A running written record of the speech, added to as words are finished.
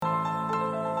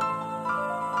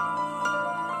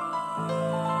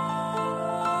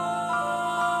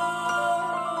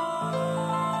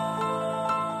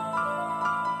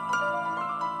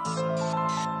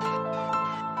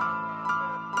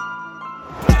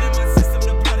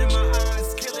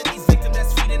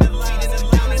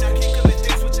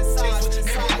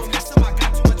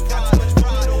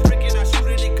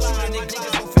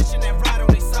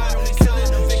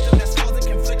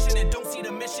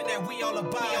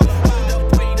Hold up,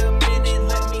 wait a minute,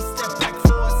 let me step back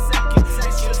for a second.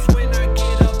 It's just when I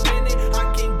get up in it, I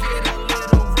can get a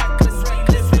little reckless.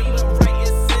 Reliving the right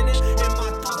is sinning, and my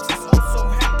thoughts is oh so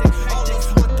hectic. All this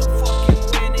want the fucking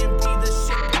winning, be the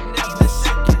shit but never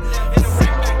second. And I'm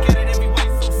right back at it, every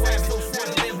white so savage.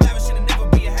 Wanna live lavish and never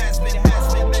be a has-been.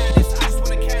 Madness, I just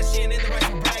wanna cash in the right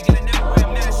from bragging and never wear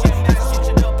a mask. Shit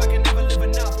up, I can never live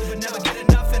enough, never get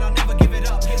enough, and I'll never give it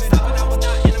up. Stopping, I will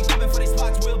not, and I'm coming for these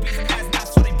spots. Will be some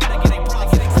has-nots, so they better get a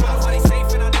props. Spots where they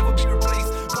safe, and I'll never be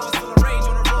replaced. Balls full of rage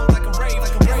on the road like a rave,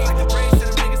 like the braves.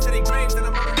 Send them niggas to their graves, and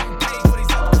I'm on a new page for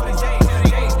these ups, for these days. They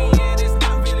hate me, and it's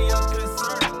not really a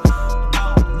concern.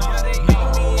 No, they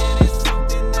hate me, and it's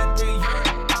something that they yearn.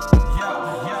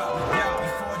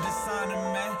 Before deciding,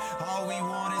 man, all we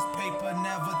want is paper,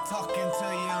 never talking to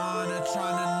your honor,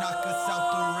 trying to knock us out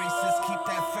the races. Keep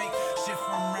that fake shit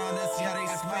from around us, yeah, they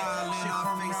smile in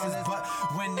our faces, but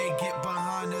when they get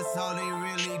behind us, all they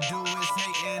really do is